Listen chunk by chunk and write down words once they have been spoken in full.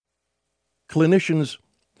Clinicians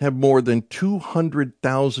have more than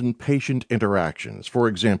 200,000 patient interactions. For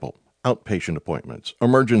example, outpatient appointments,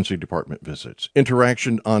 emergency department visits,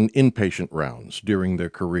 interaction on inpatient rounds during their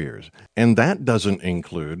careers. And that doesn't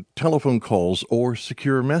include telephone calls or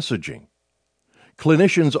secure messaging.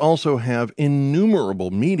 Clinicians also have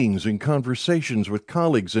innumerable meetings and conversations with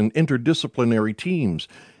colleagues and interdisciplinary teams.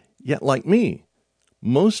 Yet, like me,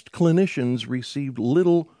 most clinicians receive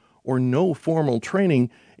little or no formal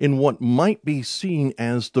training in what might be seen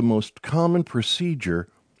as the most common procedure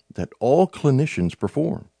that all clinicians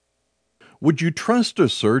perform. Would you trust a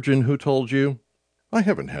surgeon who told you, "I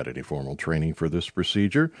haven't had any formal training for this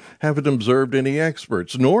procedure, haven't observed any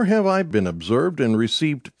experts, nor have I been observed and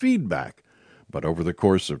received feedback, but over the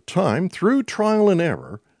course of time, through trial and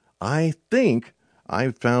error, I think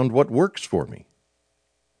I've found what works for me"?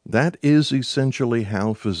 That is essentially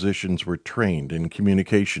how physicians were trained in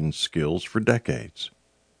communication skills for decades.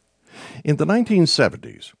 In the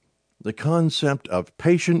 1970s, the concept of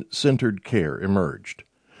patient-centered care emerged.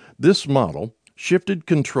 This model shifted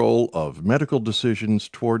control of medical decisions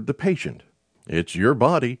toward the patient. It's your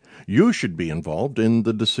body. You should be involved in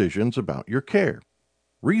the decisions about your care.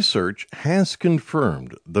 Research has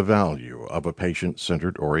confirmed the value of a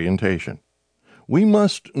patient-centered orientation. We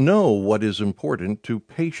must know what is important to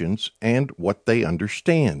patients and what they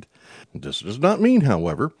understand. This does not mean,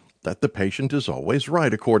 however, that the patient is always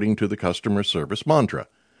right according to the customer service mantra.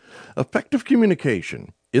 Effective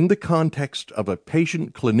communication in the context of a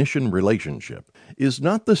patient-clinician relationship is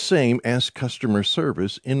not the same as customer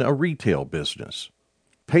service in a retail business.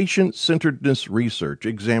 Patient-centeredness research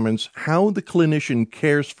examines how the clinician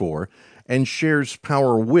cares for and shares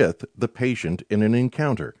power with the patient in an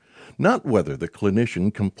encounter, not whether the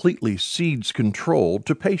clinician completely cedes control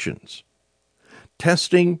to patients.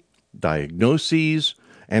 Testing, diagnoses,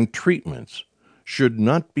 and treatments should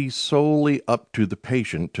not be solely up to the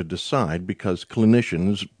patient to decide because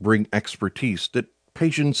clinicians bring expertise that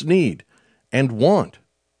patients need and want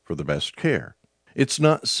for the best care. It's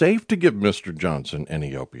not safe to give Mr. Johnson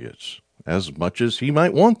any opiates, as much as he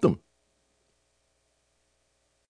might want them.